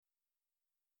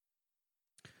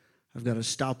I've got a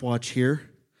stopwatch here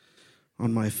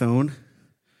on my phone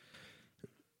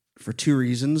for two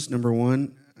reasons. Number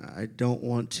one, I don't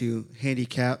want to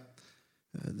handicap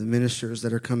the ministers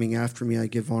that are coming after me. I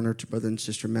give honor to Brother and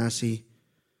Sister Massey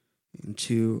and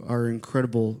to our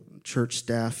incredible church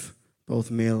staff, both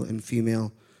male and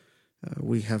female.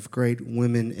 We have great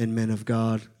women and men of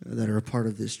God that are a part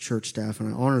of this church staff, and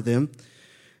I honor them.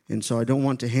 And so I don't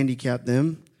want to handicap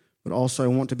them, but also I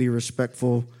want to be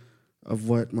respectful of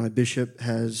what my bishop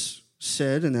has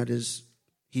said, and that is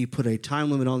he put a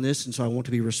time limit on this, and so I want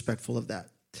to be respectful of that.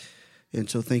 And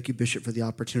so thank you, Bishop, for the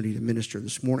opportunity to minister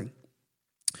this morning.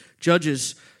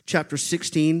 Judges chapter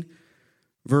 16,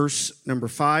 verse number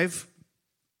 5.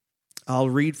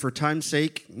 I'll read for time's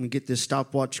sake. Let me get this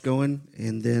stopwatch going,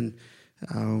 and then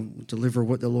I'll deliver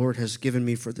what the Lord has given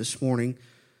me for this morning.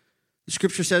 The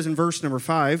scripture says in verse number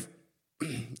 5,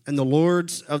 "And the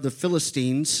lords of the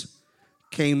Philistines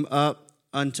came up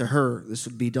unto her," this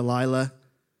would be Delilah,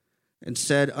 "and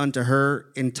said unto her,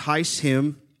 Entice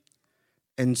him,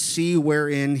 and see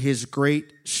wherein his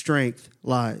great strength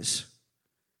lies,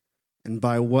 and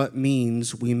by what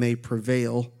means we may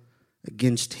prevail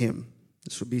against him."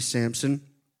 This would be Samson,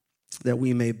 "that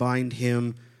we may bind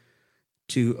him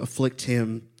to afflict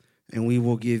him, and we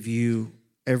will give you,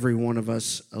 every one of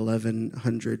us,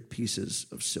 1,100 pieces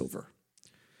of silver."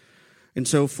 And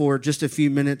so for just a few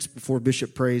minutes before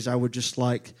Bishop prays, I would just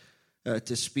like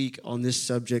to speak on this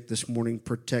subject this morning: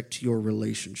 protect your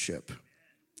relationship.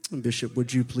 And Bishop,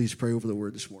 would you please pray over the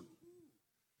word this morning?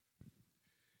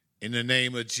 In the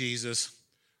name of Jesus,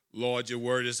 Lord, your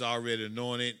word is already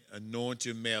anointed. Anoint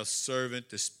your male servant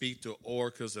to speak the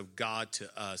oracles of God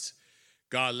to us.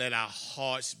 God, let our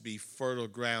hearts be fertile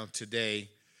ground today.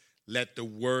 Let the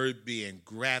word be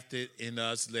engrafted in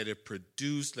us. Let it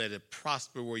produce. Let it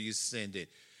prosper where you send it.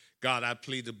 God, I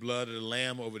plead the blood of the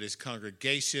Lamb over this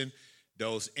congregation,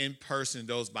 those in person,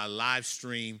 those by live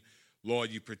stream. Lord,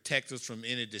 you protect us from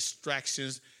any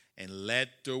distractions, and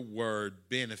let the word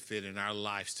benefit in our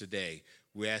lives today.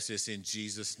 We ask this in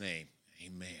Jesus' name.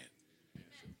 Amen.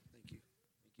 Thank you.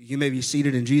 You may be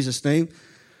seated in Jesus' name.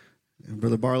 And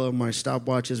Brother Barlow, my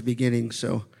stopwatch is beginning,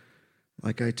 so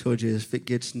like I told you, if it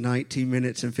gets 19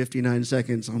 minutes and 59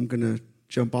 seconds, I'm going to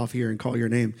jump off here and call your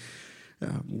name.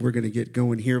 We're going to get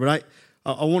going here. But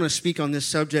I want to speak on this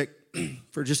subject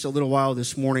for just a little while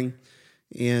this morning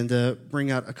and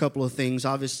bring out a couple of things.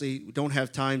 Obviously, we don't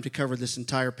have time to cover this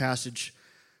entire passage,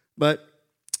 but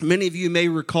many of you may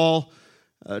recall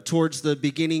towards the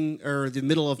beginning or the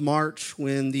middle of March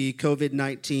when the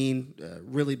COVID-19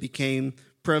 really became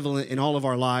prevalent in all of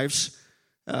our lives.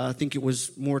 I think it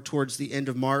was more towards the end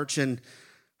of March, and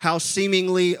how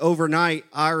seemingly overnight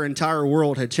our entire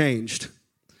world had changed.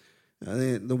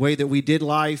 The way that we did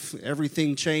life,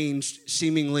 everything changed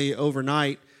seemingly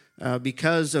overnight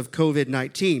because of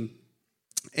COVID-19.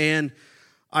 And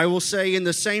I will say in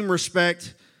the same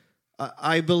respect,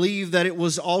 I believe that it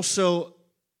was also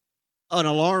an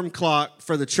alarm clock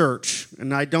for the church.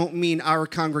 And I don't mean our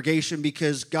congregation,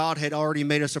 because God had already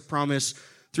made us a promise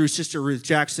through Sister Ruth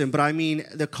Jackson, but I mean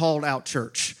the called out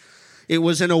church. It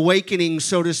was an awakening,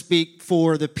 so to speak,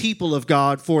 for the people of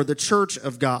God, for the church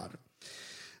of God,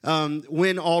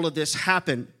 when all of this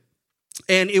happened.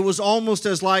 And it was almost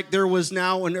as like there was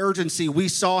now an urgency. We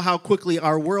saw how quickly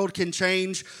our world can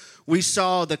change. We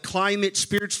saw the climate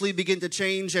spiritually begin to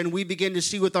change, and we begin to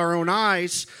see with our own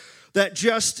eyes that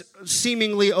just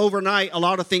seemingly overnight, a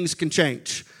lot of things can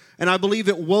change. And I believe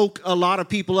it woke a lot of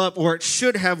people up, or it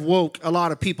should have woke a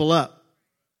lot of people up.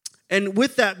 And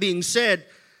with that being said,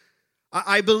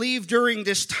 I believe during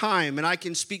this time, and I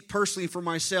can speak personally for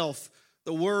myself,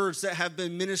 the words that have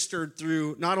been ministered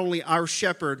through not only our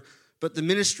shepherd, but the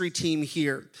ministry team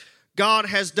here. God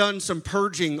has done some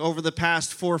purging over the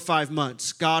past 4 or 5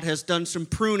 months. God has done some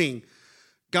pruning.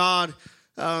 God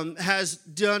has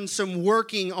done some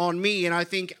working on me, and I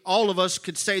think all of us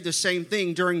could say the same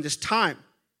thing during this time.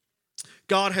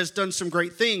 God has done some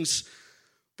great things.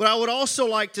 But I would also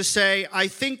like to say, I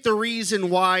think the reason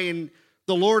why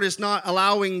the Lord is not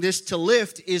allowing this to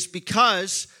lift is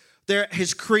because there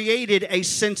has created a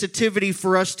sensitivity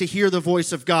for us to hear the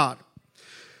voice of God.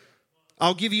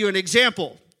 I'll give you an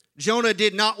example. Jonah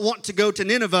did not want to go to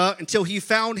Nineveh until he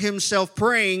found himself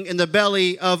praying in the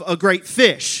belly of a great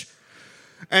fish.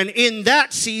 And in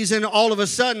that season, all of a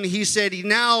sudden, he said,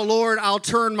 "Now, Lord, I'll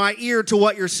turn my ear to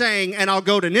what you're saying, and I'll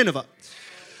go to Nineveh."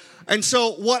 And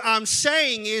so what I'm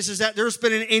saying is that there's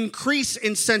been an increase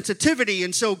in sensitivity.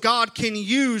 And so God can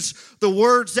use the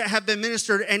words that have been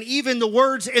ministered, and even the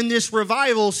words in this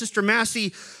revival, Sister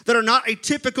Massey, that are not a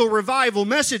typical revival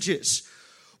messages.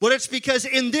 But it's because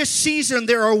in this season,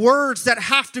 there are words that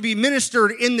have to be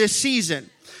ministered in this season.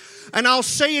 And I'll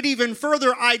say it even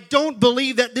further. I don't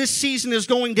believe that this season is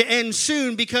going to end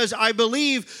soon, because I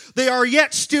believe there are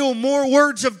yet still more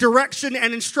words of direction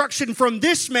and instruction from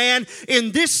this man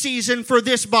in this season for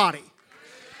this body.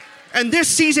 And this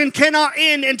season cannot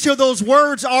end until those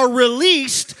words are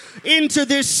released into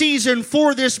this season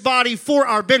for this body, for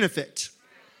our benefit.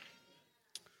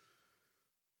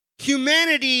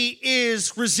 Humanity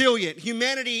is resilient.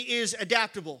 Humanity is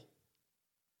adaptable.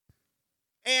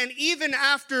 And even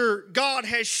after God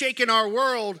has shaken our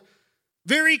world,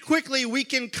 very quickly we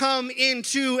can come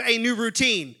into a new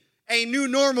routine. A new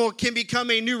normal can become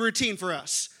a new routine for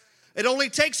us. It only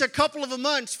takes a couple of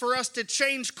months for us to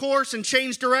change course and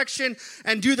change direction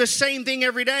and do the same thing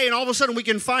every day, and all of a sudden we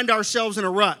can find ourselves in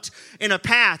a rut, in a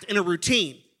path, in a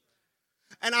routine.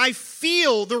 And I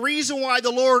feel the reason why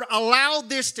the Lord allowed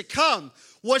this to come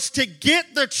was to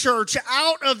get the church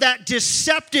out of that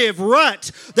deceptive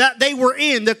rut that they were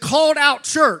in, the called out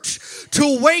church,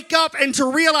 to wake up and to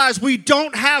realize we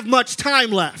don't have much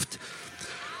time left.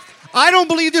 I don't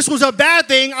believe this was a bad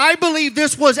thing. I believe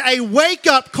this was a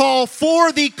wake-up call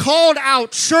for the called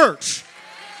out church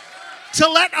to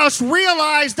let us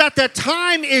realize that the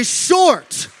time is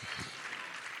short.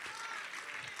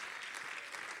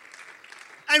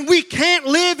 And we can't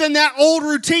live in that old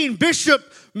routine.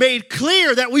 Bishop made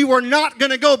clear that we were not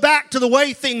going to go back to the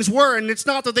way things were. And it's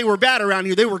not that they were bad around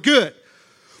here. They were good.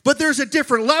 But there's a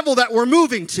different level that we're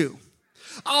moving to.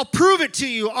 I'll prove it to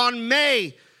you. On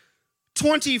May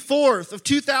 24th of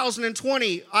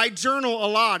 2020, I journal a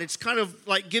lot. It's kind of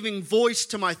like giving voice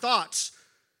to my thoughts.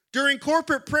 During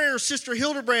corporate prayer, Sister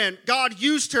Hildebrand, God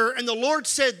used her, and the Lord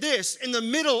said this in the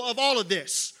middle of all of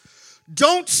this: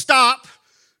 don't stop,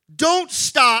 don't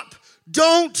stop,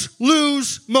 don't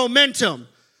lose momentum.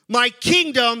 My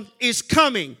kingdom is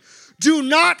coming. Do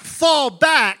not fall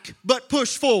back, but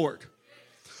push forward.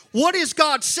 What is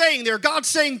God saying there? God's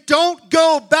saying, don't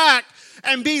go back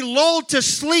and be lulled to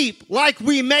sleep like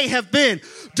we may have been.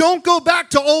 Don't go back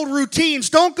to old routines.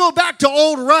 Don't go back to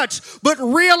old ruts, but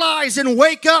realize and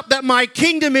wake up that my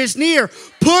kingdom is near.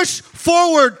 Push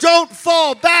forward. Don't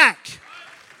fall back.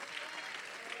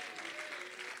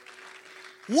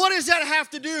 What does that have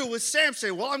to do with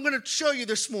Samson? Well, I'm going to show you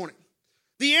this morning.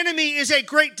 The enemy is a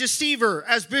great deceiver,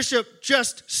 as Bishop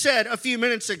just said a few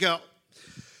minutes ago.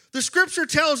 The scripture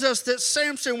tells us that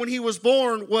Samson, when he was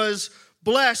born, was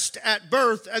blessed at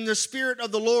birth, and the Spirit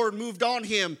of the Lord moved on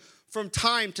him from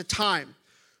time to time.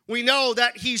 We know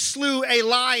that he slew a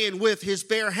lion with his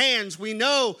bare hands. We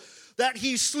know that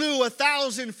he slew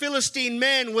 1,000 Philistine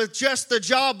men with just the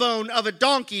jawbone of a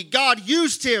donkey. God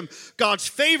used him. God's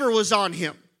favor was on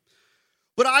him.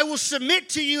 But I will submit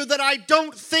to you that I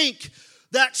don't think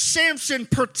that Samson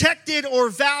protected or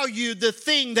valued the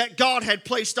thing that God had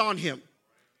placed on him.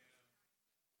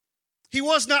 He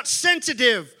was not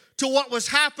sensitive to what was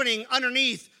happening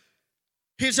underneath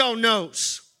his own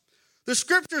nose. The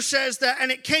scripture says that,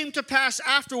 and it came to pass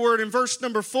afterward in verse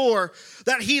number 4,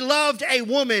 that he loved a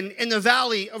woman in the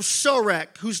valley of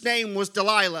Sorek, whose name was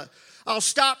Delilah. I'll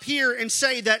stop here and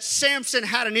say that Samson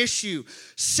had an issue.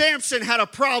 Samson had a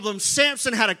problem.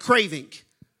 Samson had a craving.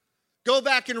 Go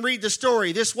back and read the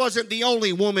story. This wasn't the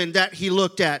only woman that he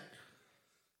looked at.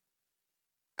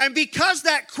 And because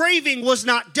that craving was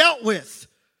not dealt with,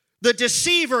 the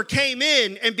deceiver came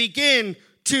in and began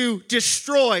to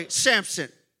destroy Samson.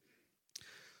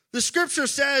 The scripture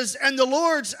says, and the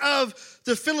lords of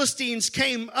the Philistines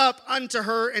came up unto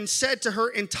her and said to her,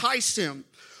 entice him,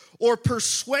 or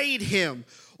persuade him,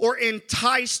 or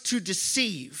entice to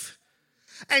deceive,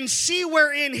 and see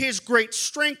wherein his great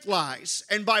strength lies,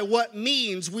 and by what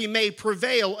means we may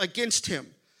prevail against him,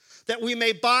 that we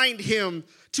may bind him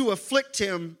to afflict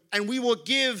him, and we will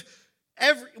give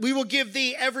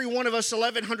thee every one of us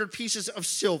 1,100 pieces of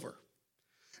silver.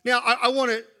 Now, I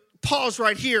want to pause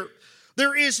right here.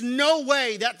 There is no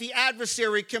way that the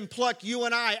adversary can pluck you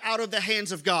and I out of the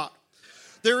hands of God.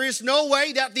 There is no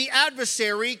way that the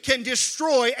adversary can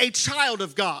destroy a child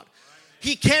of God.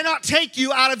 He cannot take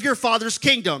you out of your Father's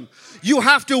kingdom. You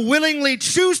have to willingly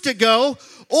choose to go,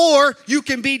 or you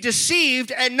can be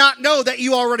deceived and not know that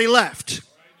you already left.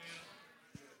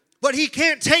 But he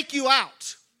can't take you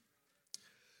out.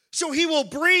 So he will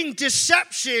bring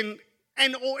deception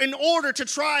and in order to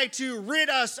try to rid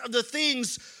us of the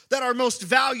things that are most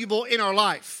valuable in our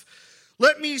life.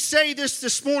 Let me say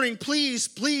this morning. Please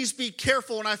be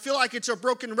careful. And I feel like it's a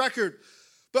broken record.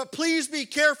 But please be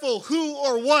careful who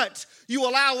or what you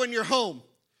allow in your home.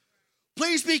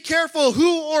 Please be careful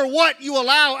who or what you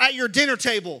allow at your dinner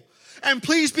table. And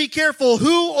please be careful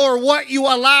who or what you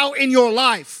allow in your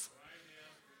life.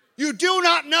 You do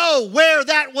not know where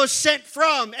that was sent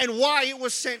from and why it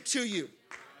was sent to you.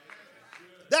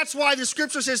 That's why the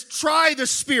scripture says, try the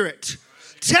spirit,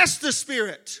 test the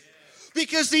spirit.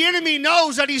 Because the enemy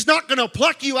knows that he's not going to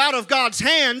pluck you out of God's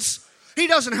hands. He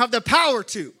doesn't have the power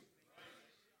to.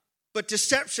 But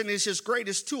deception is his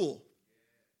greatest tool.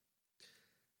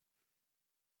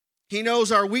 He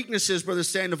knows our weaknesses, Brother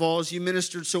Sandoval, as you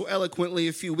ministered so eloquently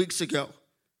a few weeks ago.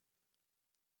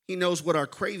 He knows what our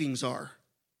cravings are.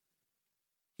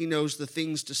 He knows the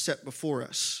things to set before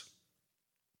us.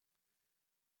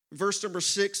 Verse number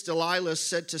 6, Delilah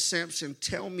said to Samson,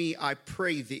 tell me, I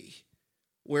pray thee,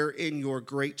 wherein your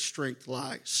great strength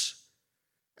lies,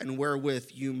 and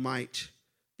wherewith you might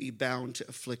be bound to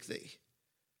afflict thee.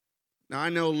 Now, I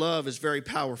know love is very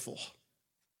powerful.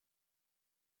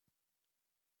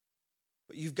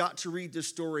 But you've got to read this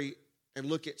story and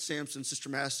look at Samson, Sister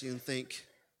Massey, and think,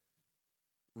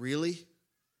 really?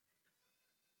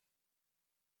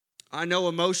 I know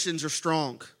emotions are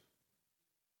strong.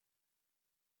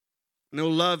 I know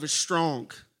love is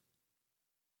strong.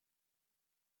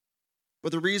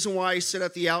 But the reason why I said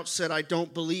at the outset, I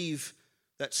don't believe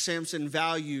that Samson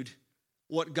valued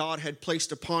what God had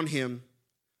placed upon him,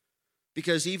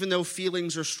 because even though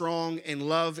feelings are strong and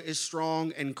love is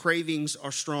strong and cravings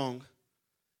are strong,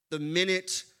 the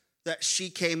minute that she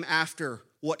came after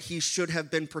what he should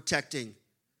have been protecting,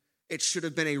 it should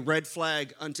have been a red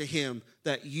flag unto him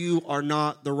that you are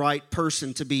not the right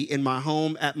person to be in my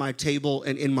home, at my table,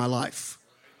 and in my life.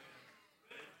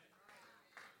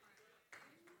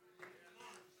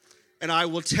 And I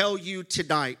will tell you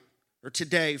tonight, or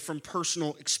today, from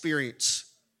personal experience,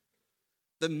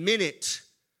 the minute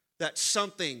that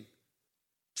something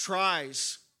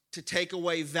tries to take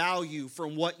away value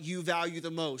from what you value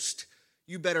the most,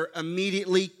 you better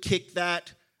immediately kick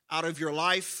that out of your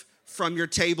life, from your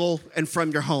table, and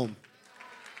from your home.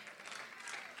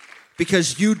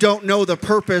 Because you don't know the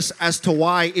purpose as to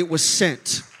why it was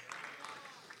sent.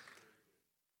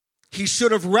 He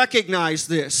should have recognized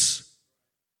this.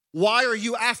 Why are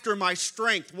you after my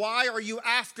strength? Why are you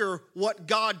after what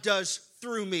God does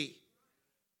through me?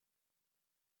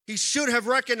 He should have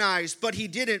recognized, but he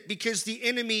didn't, because the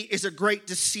enemy is a great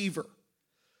deceiver.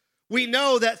 We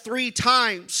know that 3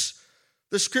 times,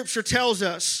 the scripture tells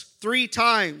us, 3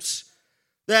 times,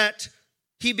 that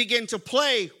he began to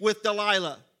play with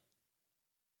Delilah.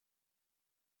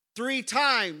 3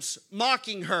 times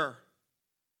mocking her.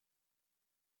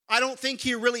 I don't think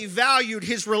he really valued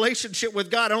his relationship with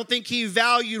God. I don't think he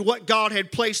valued what God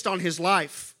had placed on his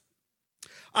life.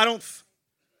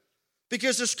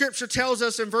 Because the scripture tells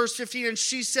us in verse 15, and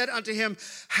she said unto him,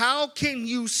 how can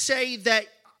you say that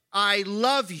I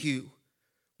love you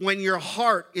when your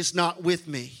heart is not with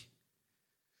me?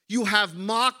 You have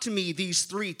mocked me these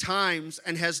 3 times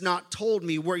and has not told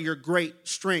me where your great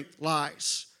strength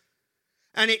lies.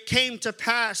 And it came to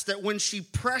pass that when she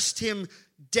pressed him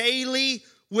daily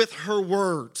with her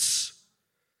words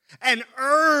and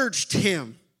urged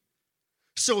him,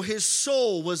 so his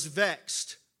soul was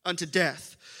vexed unto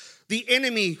death. The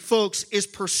enemy, folks, is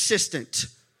persistent.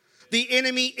 The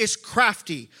enemy is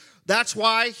crafty. That's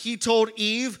why he told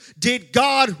Eve, did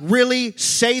God really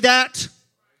say that?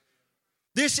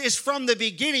 This is from the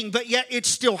beginning, but yet it's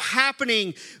still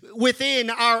happening within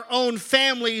our own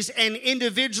families and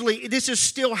individually. This is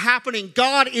still happening.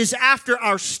 God is after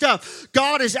our stuff.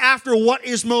 God is after what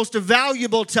is most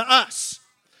valuable to us.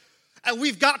 And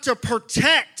we've got to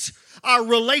protect our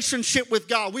relationship with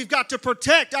God. We've got to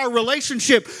protect our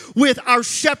relationship with our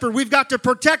shepherd. We've got to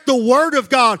protect the word of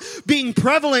God being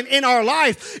prevalent in our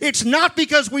life. It's not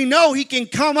because we know he can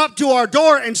come up to our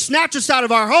door and snatch us out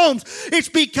of our homes. It's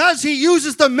because he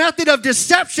uses the method of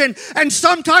deception, and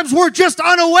sometimes we're just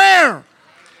unaware.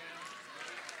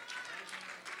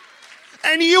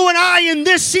 And you and I in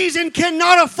this season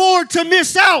cannot afford to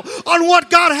miss out on what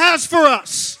God has for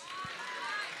us.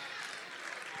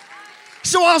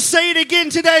 So I'll say it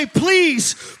again today.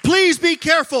 Please be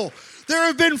careful. There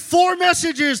have been 4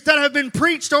 messages that have been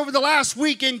preached over the last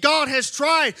week, and God has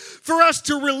tried for us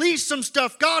to release some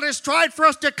stuff. God has tried for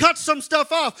us to cut some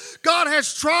stuff off. God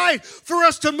has tried for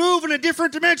us to move in a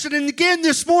different dimension. And again,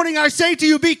 this morning, I say to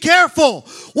you, be careful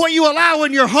what you allow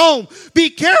in your home. Be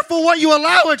careful what you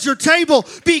allow at your table.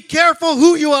 Be careful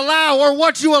who you allow or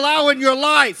what you allow in your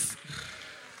life.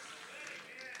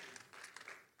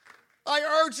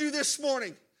 I urge you this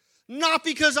morning, not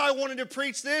because I wanted to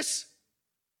preach this,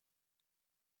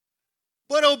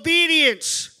 but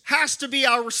obedience has to be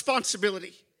our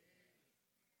responsibility.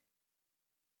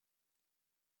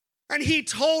 And he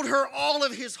told her all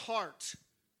of his heart.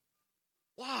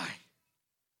 Why?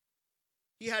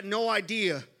 He had no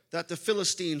idea that the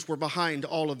Philistines were behind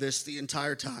all of this the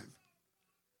entire time.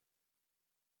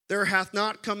 There hath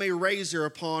not come a razor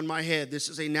upon my head. This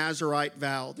is a Nazirite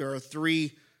vow. There are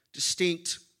 3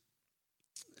 distinct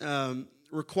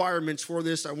requirements for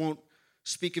this. I won't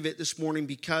speak of it this morning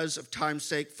because of time's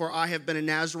sake. For I have been a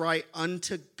Nazirite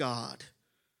unto God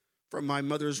from my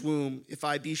mother's womb. If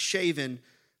I be shaven,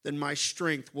 then my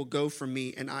strength will go from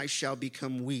me, and I shall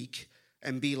become weak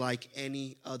and be like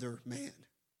any other man.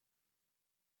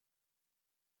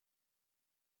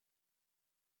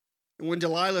 And when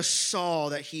Delilah saw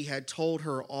that he had told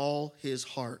her all his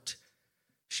heart,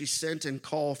 she sent and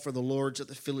called for the lords of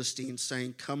the Philistines,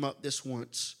 saying, Come up this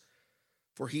once,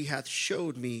 for he hath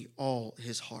showed me all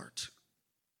his heart.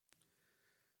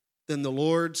 Then the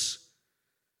lords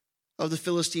of the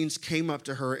Philistines came up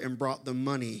to her and brought the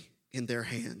money in their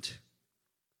hand.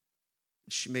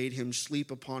 She made him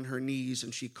sleep upon her knees,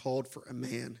 and she called for a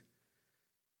man.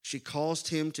 She caused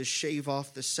him to shave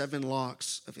off the 7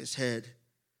 locks of his head,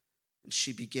 and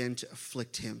she began to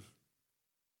afflict him.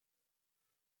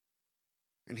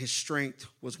 And his strength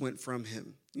went from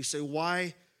him. You say,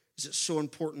 why is it so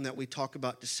important that we talk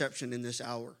about deception in this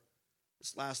hour?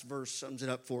 This last verse sums it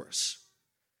up for us.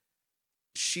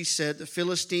 She said, The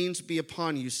Philistines be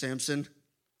upon you, Samson.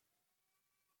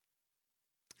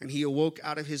 And he awoke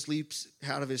out of his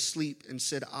sleep and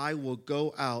said, I will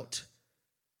go out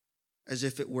as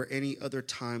if it were any other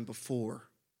time before,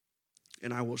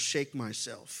 and I will shake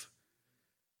myself.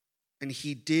 And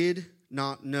he did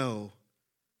not know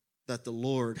that the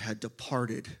Lord had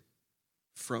departed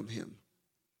from him.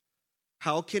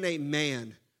 How can a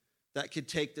man that could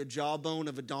take the jawbone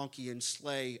of a donkey and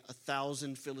slay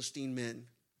 1,000 Philistine men,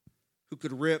 who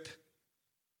could rip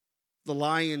the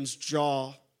lion's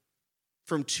jaw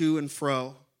from to and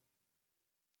fro,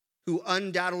 who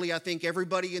undoubtedly, I think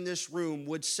everybody in this room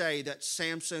would say that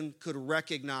Samson could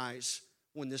recognize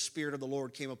when the Spirit of the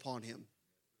Lord came upon him.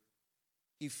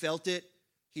 He felt it,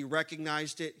 he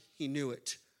recognized it, he knew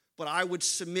it. But I would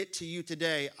submit to you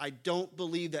today, I don't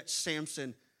believe that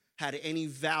Samson had any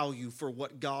value for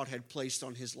what God had placed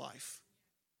on his life.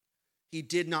 He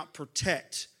did not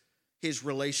protect his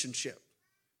relationship.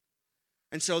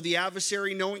 And so the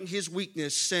adversary, knowing his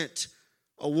weakness, sent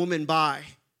a woman by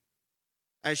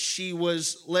as she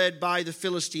was led by the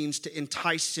Philistines to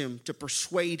entice him, to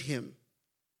persuade him,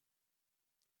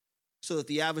 so that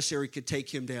the adversary could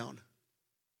take him down.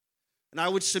 And I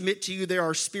would submit to you, there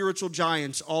are spiritual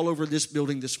giants all over this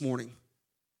building this morning.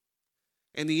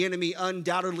 And the enemy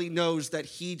undoubtedly knows that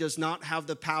he does not have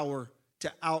the power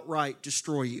to outright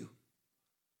destroy you.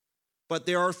 But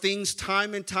there are things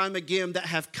time and time again that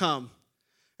have come.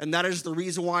 And that is the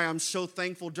reason why I'm so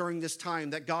thankful during this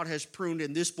time that God has pruned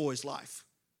in this boy's life.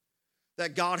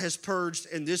 That God has purged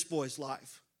in this boy's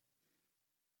life.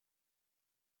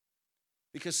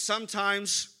 Because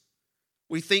sometimes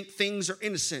we think things are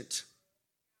innocent.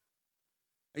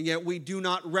 And yet we do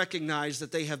not recognize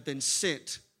that they have been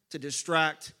sent to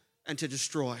distract and to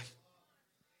destroy.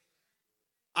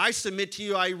 I submit to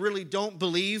you, I really don't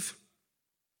believe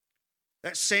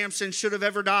that Samson should have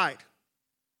ever died.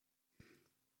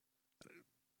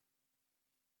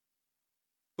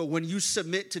 But when you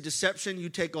submit to deception, you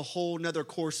take a whole nother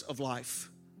course of life.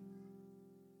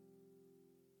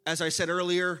 As I said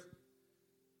earlier,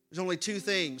 there's only 2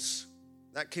 things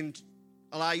that can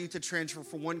allow you to transfer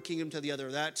from one kingdom to the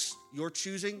other. That's your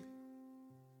choosing,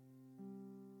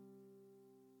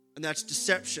 and that's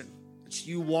deception. It's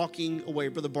you walking away.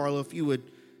 Brother Barlow, if you would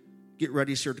get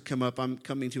ready, sir, to come up. I'm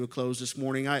coming to a close this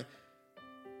morning. I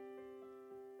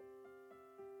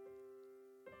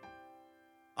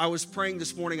was praying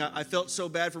this morning. I felt so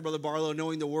bad for Brother Barlow,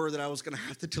 knowing the word that I was going to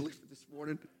have to deliver this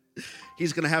morning.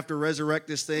 He's going to have to resurrect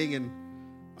this thing, and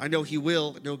I know he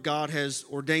will. I know God has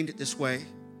ordained it this way.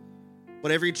 But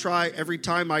every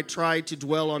time I tried to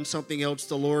dwell on something else,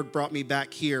 the Lord brought me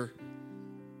back here.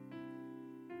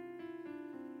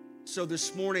 So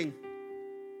this morning,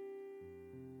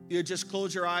 you just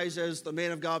close your eyes as the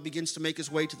man of God begins to make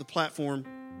his way to the platform.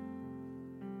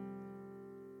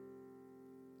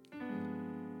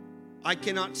 I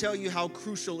cannot tell you how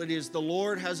crucial it is. The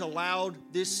Lord has allowed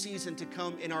this season to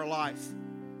come in our life.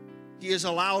 He has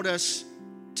allowed us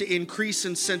to increase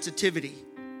in sensitivity.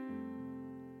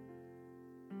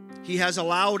 He has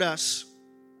allowed us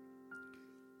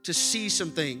to see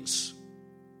some things.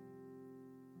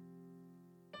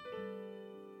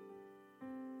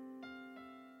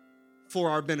 For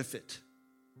our benefit.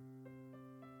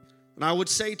 And I would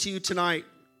say to you tonight,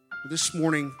 this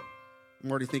morning, I'm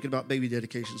already thinking about baby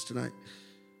dedications tonight.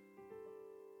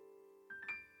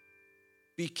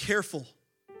 Be careful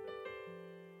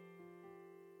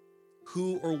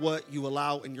who or what you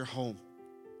allow in your home.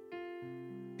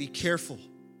 Be careful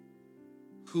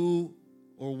who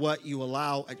or what you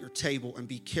allow at your table, and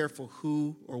be careful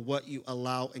who or what you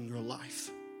allow in your life.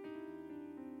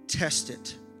 Test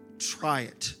it. Try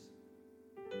it.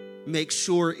 Make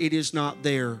sure it is not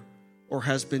there or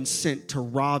has been sent to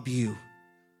rob you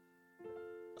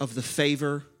of the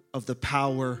favor, of the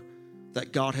power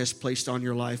that God has placed on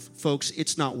your life. Folks,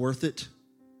 it's not worth it.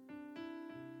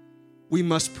 We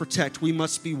must protect. We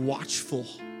must be watchful.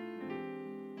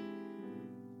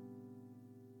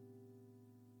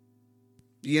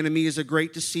 The enemy is a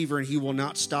great deceiver, and he will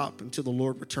not stop until the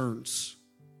Lord returns.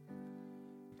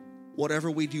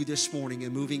 Whatever we do this morning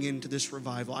and moving into this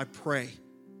revival, I pray,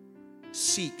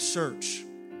 seek, search,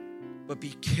 but be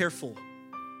careful.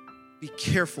 Be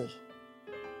careful.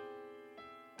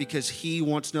 Because he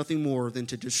wants nothing more than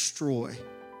to destroy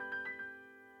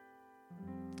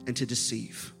and to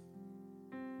deceive.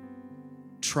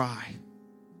 Try.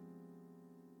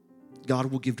 God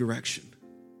will give direction.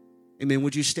 Amen.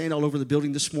 Would you stand all over the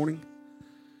building this morning?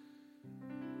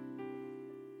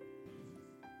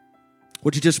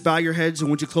 Would you just bow your heads and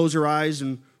would you close your eyes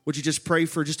and would you just pray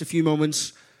for just a few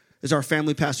moments as our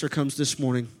family pastor comes this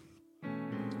morning?